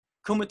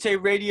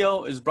Kumite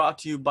Radio is brought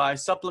to you by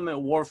Supplement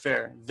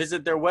Warfare.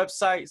 Visit their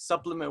website,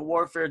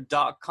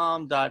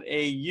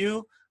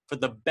 supplementwarfare.com.au, for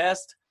the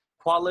best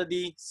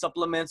quality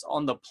supplements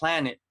on the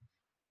planet.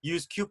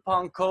 Use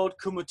coupon code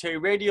Kumite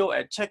Radio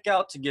at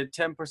checkout to get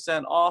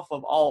 10% off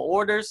of all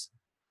orders.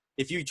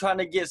 If you're trying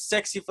to get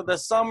sexy for the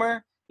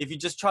summer, if you're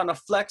just trying to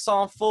flex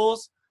on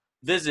fools,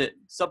 visit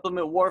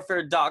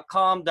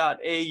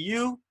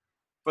supplementwarfare.com.au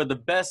for the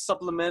best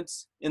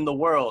supplements in the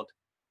world.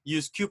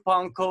 Use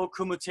coupon code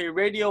Kumite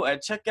Radio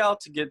at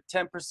checkout to get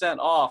 10%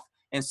 off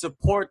and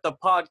support the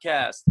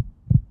podcast.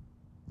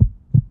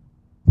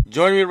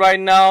 Joining me right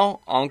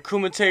now on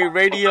Kumite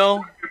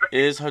Radio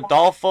is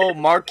Rodolfo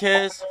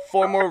Marquez,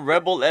 former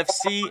Rebel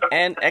FC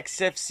and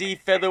XFC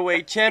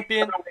featherweight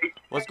champion.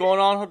 What's going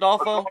on,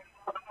 Rodolfo?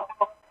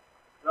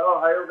 Hello,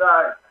 how you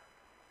guys?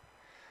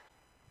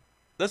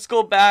 Let's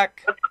go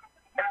back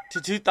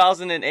to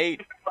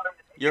 2008,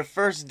 your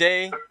first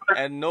day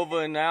at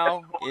Nova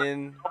Now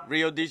in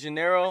Rio de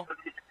Janeiro.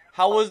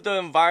 How was the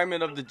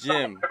environment of the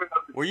gym?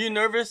 Were you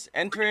nervous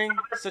entering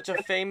such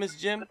a famous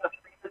gym?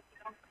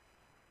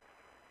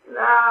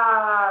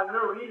 Nah,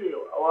 not really.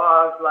 I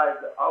was like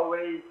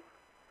always.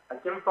 I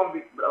came from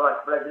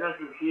Brazilian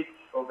Jiu-Jitsu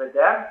over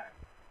there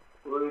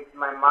with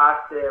my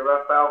master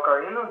Rafael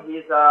Carino.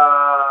 He's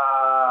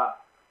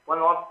one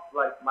of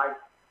my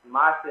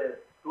master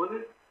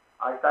students.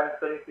 I started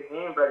studying to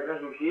him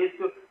Brazilian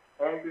Jiu-Jitsu,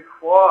 and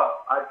before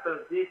I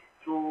transited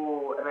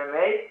to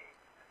MMA,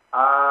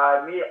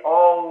 I meet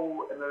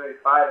all MMA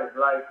fighters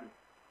like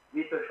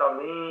Vitor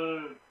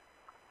Shaolin,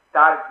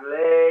 Thales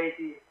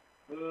Leite.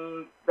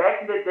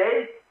 Back in the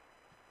days,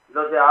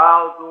 Jose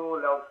Aldo,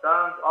 Leo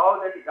Santos, all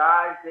that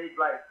guys, they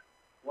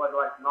was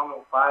like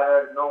normal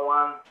fighters. No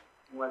one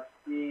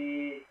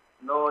UFC,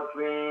 no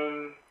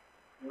Dream,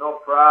 no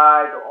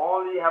Pride.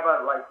 Only have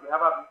we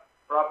have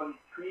probably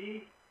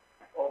 3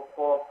 or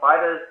 4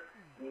 fighters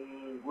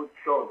in good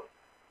shows.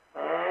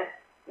 And it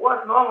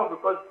was normal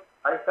because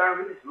I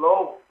started really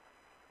slow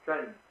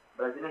training.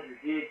 Brazilian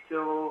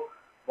Jiu-Jitsu,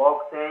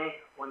 boxing,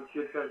 when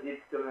you transit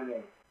to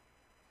MMA.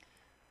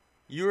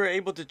 You were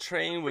able to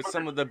train with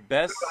some of the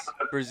best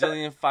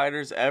Brazilian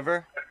fighters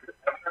ever.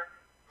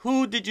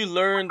 Who did you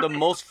learn the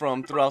most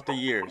from throughout the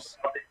years?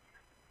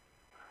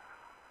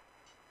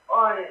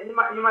 Oh, in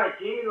my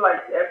gym,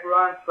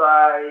 everyone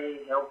try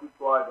help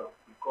each other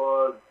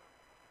because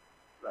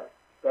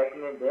back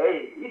in the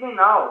day, even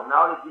now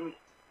the gym is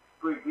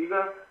pretty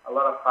bigger, a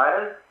lot of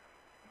fighters,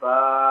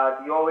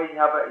 but you always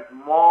have a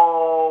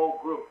small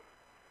group.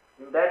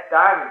 In that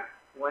time,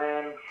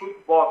 when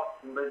shoot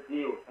box in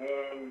Brazil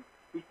and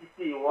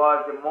PTC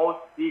was the most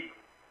big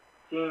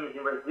teams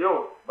in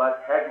Brazil,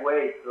 but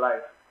heavyweight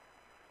like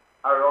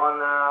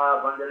Arona,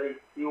 Vanderlei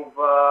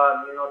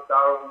Silva,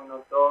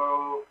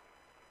 Minotauro,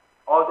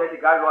 all that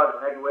guys was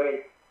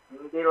heavyweight.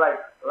 And they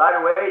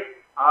lightweight,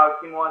 our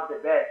team was the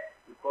best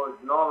because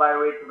no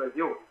lightweight in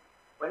Brazil.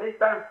 When it's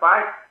time to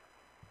fight,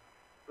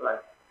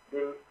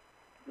 the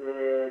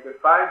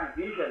 5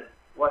 division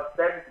was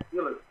 70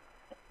 kilos,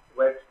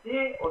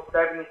 UFC or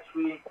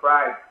 73 in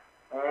Pride,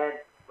 and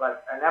I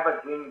never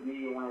dreamed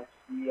being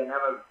UFC. I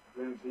never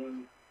dreamed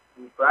being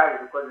in Pride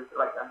because it's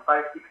I'm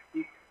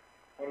 5'6",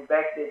 and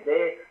back the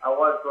day I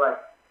was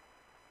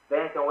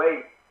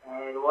bantamweight,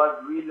 and it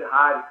was really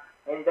hard.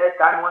 And that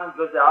time when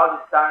Jose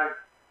Aldo started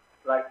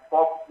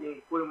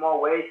focusing, putting more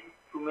weight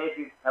to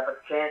maybe have a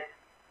chance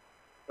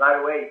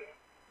lightweight,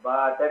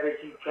 but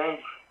everything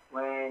changed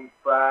when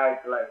Pride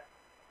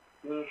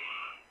Finch,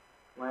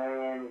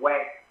 when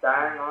Wax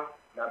started on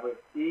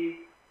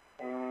WFC.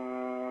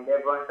 And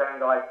everyone trying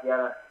to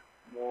get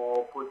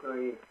more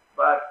opportunity.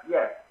 But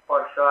yeah,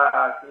 for sure,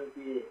 I think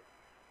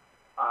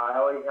I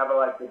always have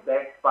the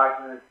best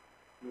partners,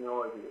 and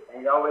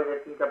always I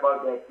think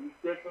about that.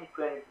 If they can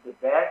train to the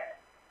best,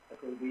 I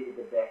can be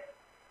the best.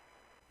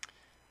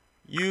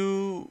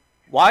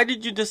 Why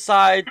did you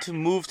decide to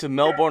move to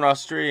Melbourne,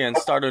 Australia, and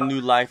start a new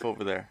life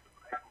over there?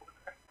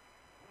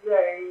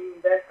 Yeah,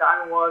 in that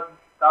time was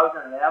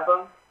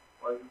 2011.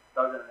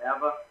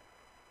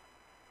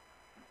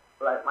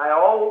 My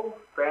old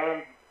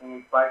friends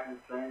and partners,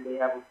 they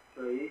have a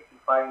choice to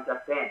fight in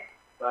Japan,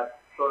 but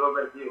Shoro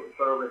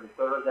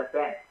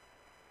Japan.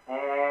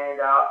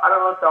 And I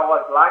don't know if I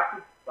was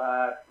lucky,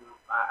 but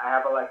I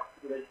have a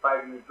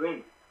fight in the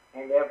dream.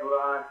 And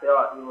everyone say,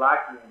 oh, you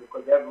lucky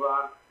because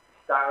everyone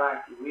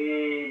start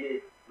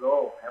really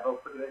slow, have a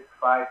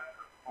fight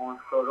on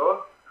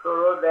Shoro.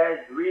 Shoro that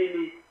is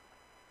really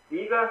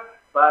bigger,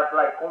 but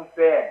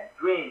compare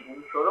Dream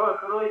and Shoro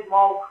is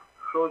small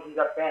shows in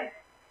Japan.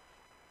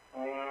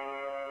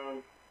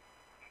 And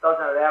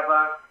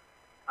 2011,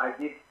 I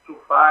did 2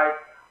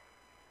 fights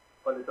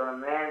for the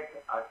tournament.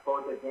 I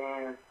fought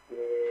against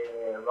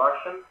the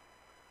Russian.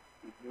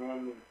 His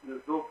name is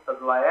Yusuf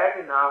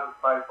Sadulaev. Now he's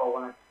fighting for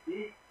ONE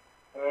FC.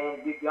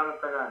 And Viviano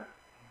Fernandes.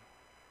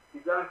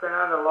 Viviano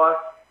Fernandes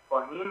lost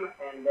for him,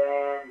 and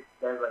then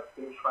there was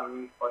finish for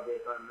me for the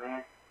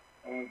tournament.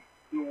 And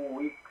 2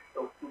 weeks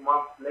or 2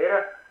 months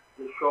later,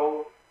 the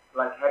show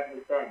happened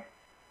the same.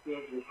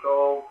 Finished the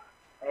show.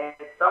 And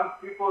some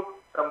people,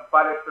 some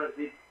fighters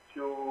transit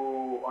to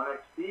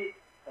NXT,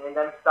 and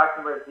then stuck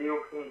in Brazil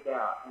thinking,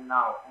 yeah, and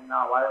now,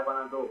 what am I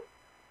gonna do?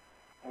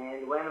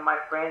 And when my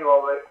friend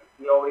already,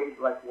 he already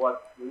like was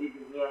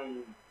living here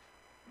in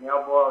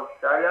Melbourne,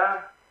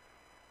 Australia,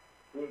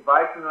 he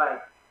invited me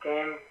like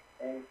came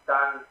and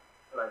started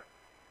like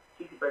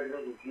 60% of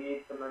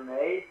Jiu-Jitsu,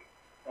 MMA,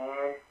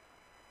 and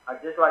I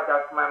just like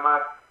asked my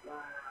mom,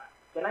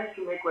 can I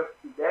still make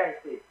UFC there?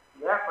 He said,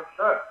 yeah, for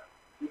sure.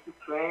 Keep you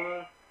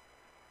training,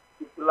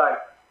 keep you like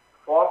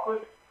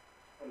focused,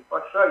 and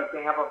for sure you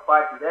can have a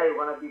fight today. You're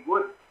gonna be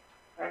good.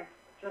 And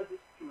just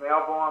to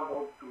Melbourne,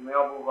 moved to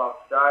Melbourne,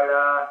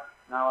 Australia.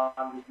 Now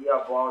I'm here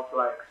about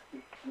like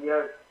 6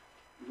 years,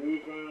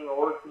 living,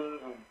 working,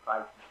 and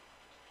fighting.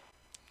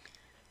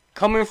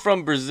 Coming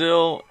from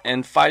Brazil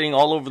and fighting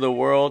all over the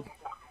world,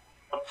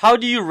 how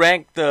do you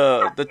rank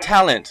the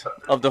talent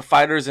of the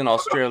fighters in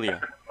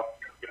Australia?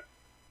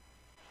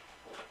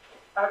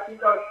 I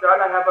think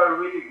Australia have a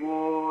really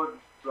good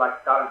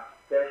like talent,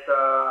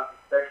 special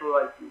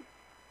like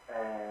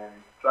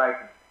and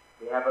striking.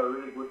 They have a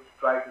really good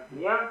striking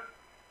here.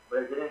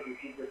 Brazilian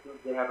Jiu-Jitsu, I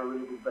think they have a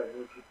really good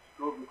Brazilian Jiu-Jitsu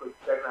too because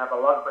they have a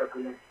lot of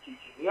Brazilians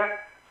teaching here.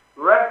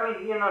 Wrestling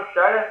here in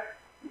Australia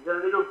is a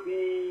little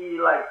bit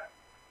like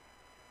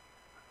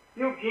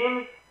few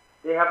gyms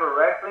they have a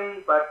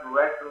wrestling, but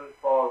wrestling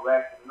for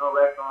wrestling, no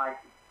wrestling like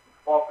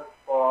focus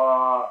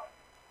for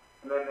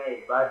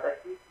MMA. But I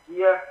think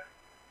here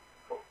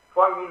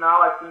for me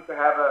now, I think I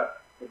have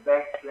the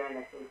best train.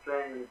 I can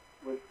train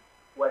with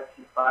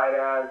UFC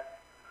fighters,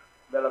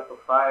 Bellator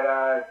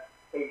fighters,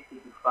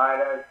 ACB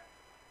fighters.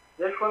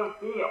 There's one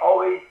thing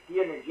always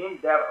here in the gym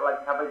that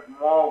like have a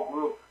small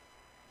group.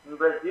 In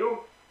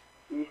Brazil,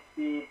 if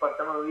for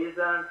some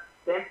reason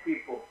 10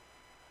 people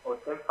or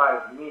 10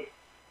 fighters miss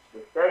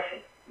the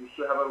session, you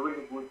should have a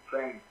really good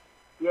training.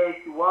 Here,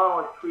 if one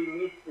or three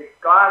miss the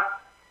class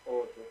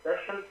or the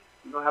session,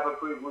 you don't have a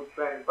pretty good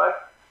training.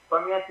 But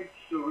for me, I think it's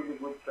still really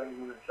good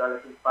training in Australia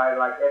to fight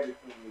like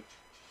everything is.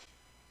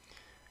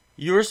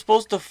 You were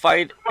supposed to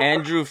fight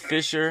Andrew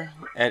Fisher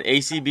at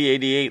ACB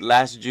 88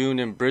 last June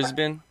in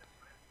Brisbane,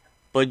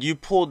 but you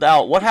pulled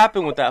out. What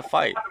happened with that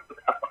fight?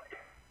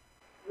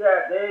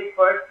 Yeah, they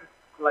first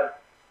like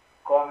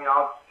called me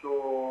out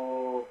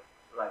to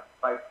like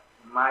fight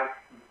Michael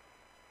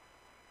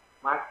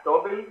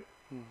Tobin,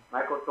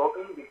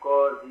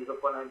 because his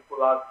opponent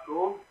pulled out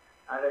too.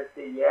 And I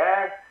say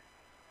yes.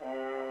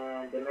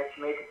 And the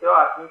matchmaker said, oh, I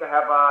think I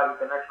have an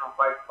international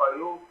fight for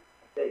you. I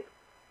said,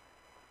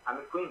 I'm a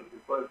queen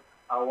because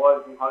I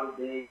was in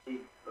holiday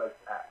like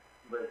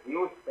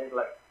Brazil, spent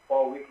like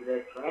 4 weeks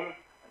there training. I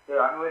said,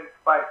 I'm ready to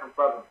fight, no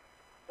problem.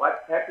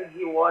 What happened,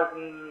 he was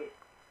in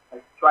a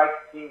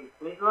strike team in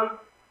Queensland.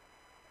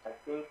 I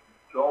think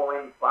John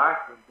Wayne Park,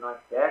 something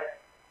like that.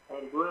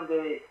 And during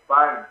the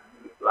sparring,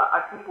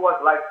 I think it was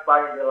like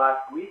sparring the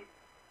last week,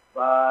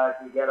 but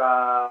he get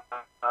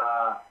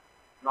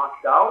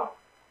knocked out.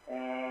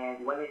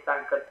 And when he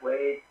started cut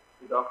weight,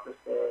 the doctor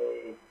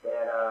said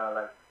that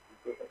like to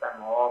take a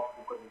time off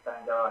because he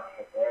started to like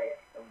headache,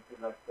 something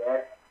like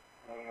that.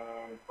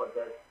 And for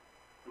that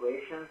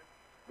situation,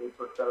 they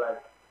prefer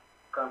like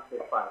cancel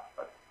the fight.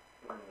 But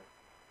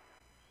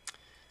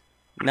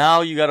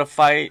Now you got to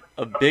fight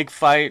a big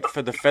fight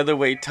for the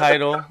featherweight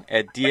title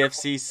at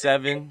DFC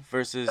 7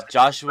 versus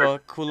Joshua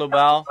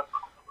Culibao.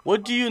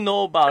 What do you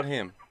know about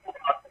him?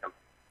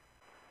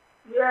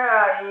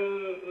 yeah,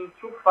 in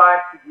 2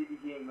 fights we did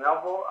here in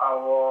Melbourne, I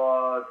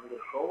was in the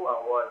show.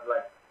 I was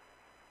like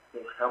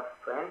his help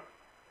friend.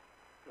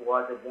 It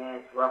was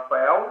against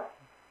Rafael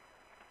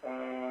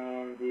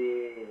and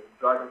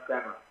Jordan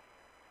Cameron.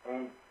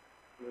 And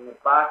in the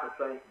past, I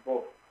trained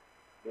both.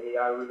 They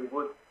are really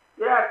good.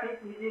 Yeah, I think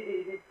he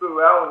did pretty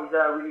well. He's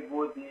a really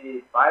good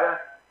fighter.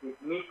 He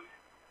mix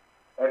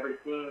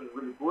everything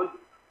really good.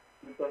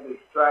 He can do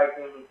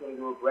striking, he can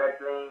do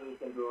grappling, he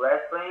can do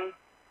wrestling.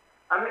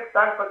 I'm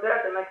excited for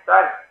that. I'm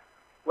excited.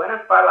 When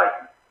I fight like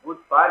good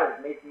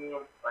fighters, make me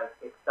like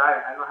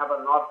excited. I don't have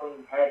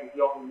nothing heavy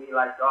on me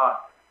like I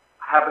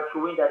have to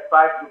win that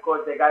fight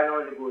because the guy not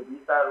really good.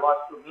 If I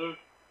lost to him,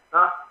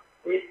 huh?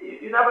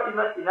 You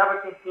never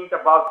can think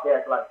about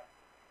that like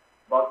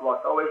about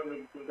loss. Always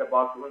need to think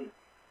about winning.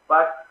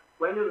 But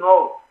when you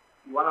know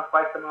you want to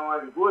fight someone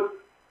really good,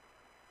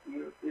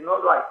 you know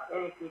like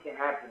anything can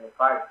happen in a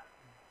fight.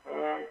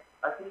 And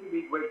I think it'll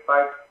be a great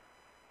fight.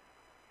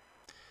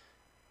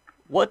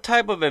 What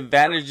type of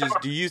advantages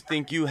do you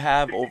think you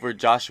have over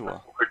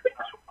Joshua?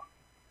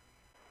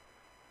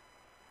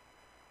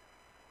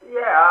 Yeah,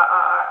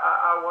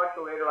 I watch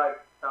already like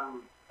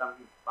some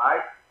his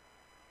fights.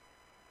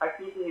 I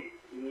think he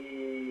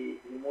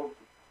moved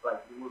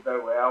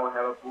very well. He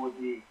have a good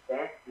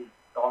stance. He's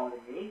taller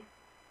than me,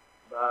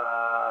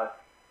 but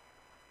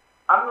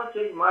I'm not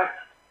changing much.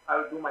 I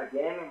will do my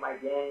game, and my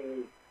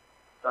game is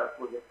start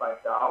put the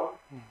fight down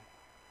and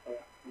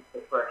it's the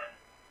pressure.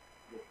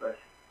 The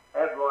pressure.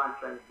 Everyone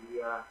trying to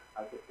be I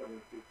just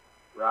can keep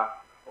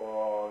rough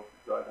for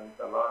Jordan.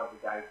 A lot of the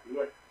guys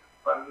here.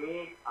 For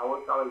me, I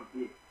was always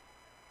this.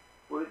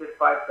 Put the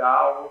fight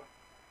down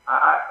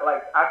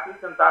I think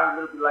sometimes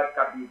a little bit like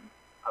Khabib.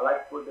 I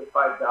like to put the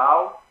fight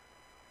down,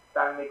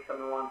 try to make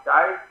someone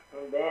tired,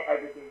 and then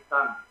everything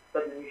comes.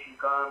 Submission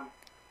comes,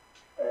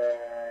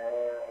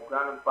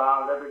 ground and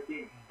pound,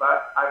 everything.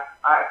 But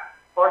I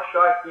for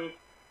sure I think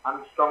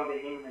I'm stronger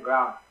than him in the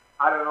ground.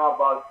 I don't know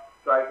about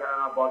striking, I don't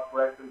know about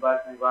wrestling,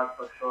 but in the ground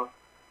for sure.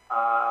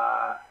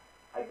 I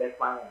bet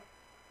my own.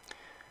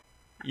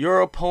 Your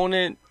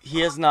opponent,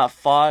 he has not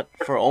fought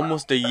for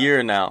almost a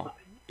year now.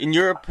 In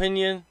your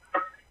opinion,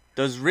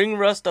 does ring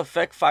rust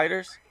affect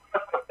fighters?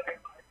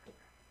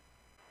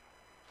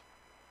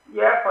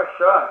 Yeah, for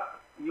sure.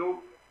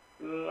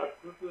 I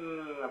think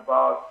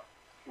about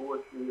 2 or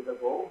 3 years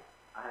ago,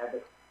 I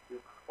had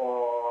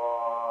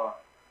four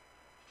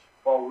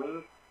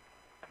wins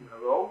in a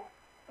row,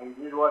 and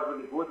this was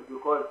really good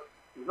because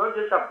it's not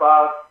just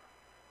about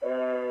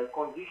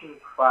conditioning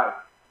to fight.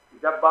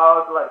 It's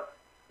about like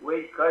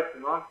weight cuts,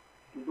 you know.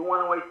 You do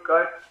one weight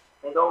cut,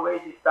 and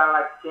always you start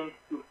like change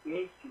to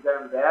finish to get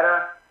them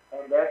better,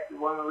 and that's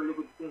one really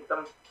good thing.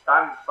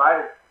 Sometimes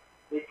fighters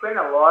they train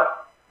a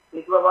lot,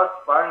 they do a lot of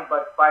sparring,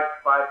 but fight,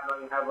 you know,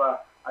 you have a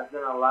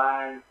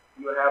adrenaline,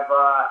 you have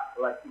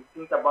like you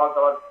think about a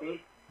lot of things,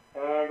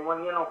 and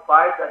when you know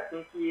fight, I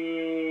think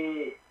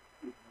it's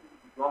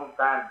long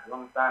time,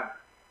 long time.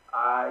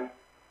 I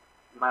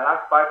My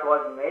last fight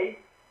was in May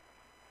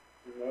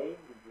this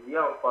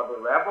year for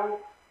the Rebel,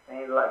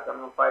 and like I'm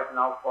gonna fight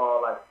now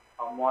for like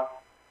almost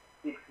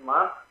 6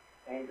 months,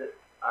 and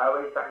I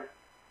always try to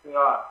think,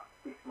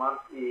 6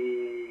 months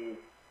is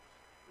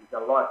a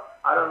lot.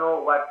 I don't know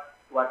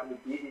what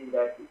he did in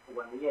that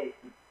 1 year. If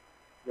he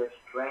just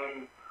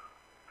trying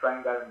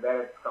to get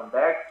better to come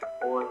back,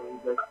 or he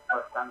just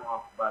first time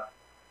off. But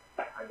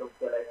I don't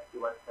care. Let's see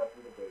what's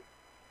happening today.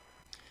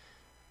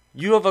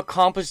 You have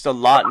accomplished a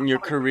lot in your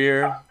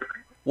career.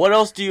 What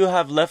else do you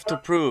have left to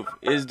prove?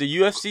 Is the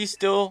UFC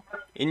still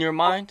in your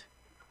mind?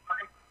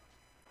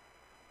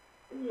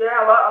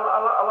 Yeah, a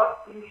lot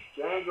of things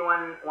changed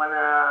when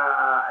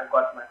I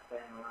got my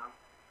family,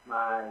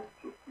 my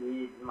 2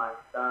 kids, my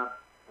son,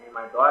 and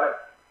my daughter.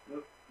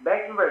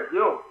 Back in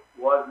Brazil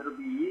was a little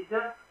bit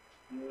easier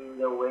in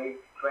the way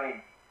to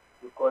train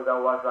because I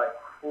was like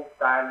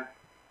full-time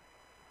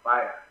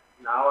fighter.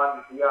 Now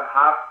I'm here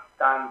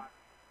half-time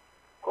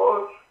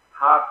coach,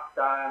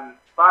 half-time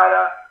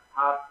fighter,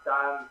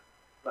 half-time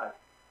like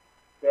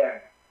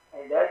there.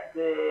 And that's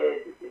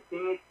the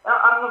thing.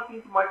 I'm not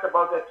thinking much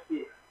about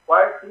UFC.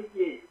 What I think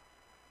is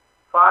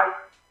fight,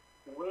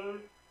 win,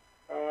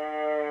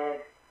 and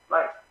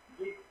like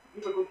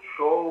give a good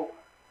show,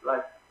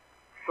 like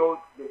show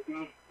the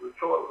thing,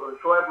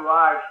 show everyone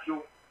I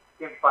still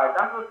can fight.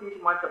 I'm not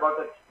thinking much about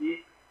UFC.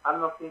 I'm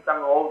not thinking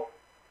I'm old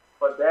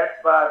for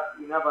that, but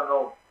you never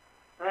know.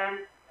 And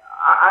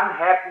I'm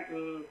happy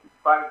in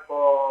fighting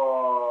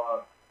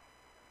for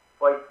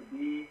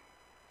ATB,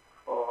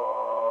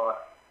 for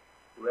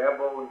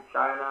Rebel in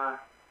China.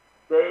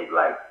 They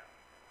like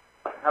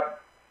have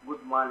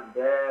good money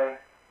there,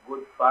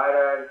 good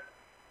fighters.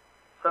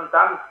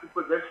 Sometimes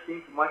people just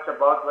think much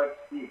about like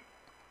UFC.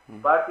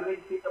 But you need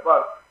to think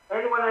about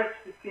anyone has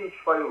to finish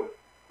for you.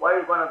 What are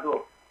you gonna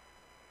do?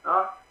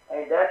 No?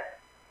 And that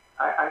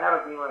I never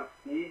been on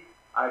UFC.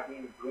 I've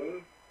been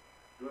Dream.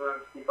 Dream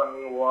UFC for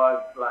me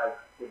was like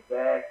the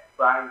best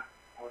prime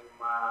on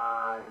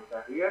my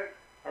career.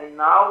 And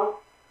now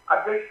I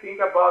just think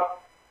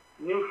about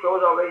new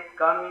shows always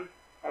coming,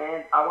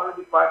 and I want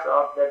to be part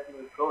of that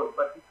new shows.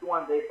 But if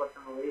one day for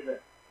some reason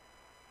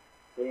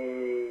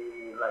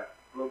they like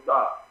look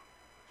up,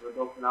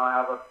 so now I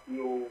have a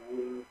few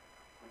wins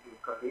in the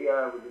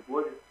career with the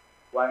good,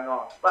 why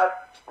not?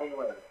 But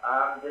anyway,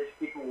 I'm just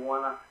people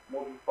wanna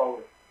moving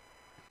forward.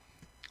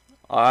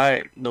 All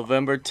right,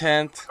 November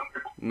 10th,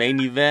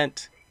 main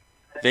event.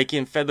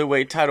 Vacant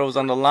featherweight titles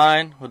on the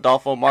line.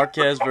 Rodolfo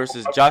Marquez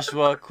versus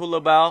Joshua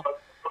Culibao.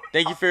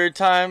 Thank you for your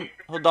time,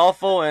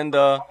 Rodolfo, and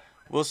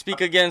we'll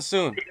speak again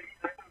soon.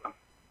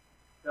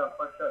 Yeah,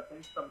 for sure.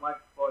 Thanks so much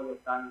for your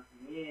time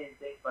to me, and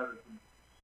thanks for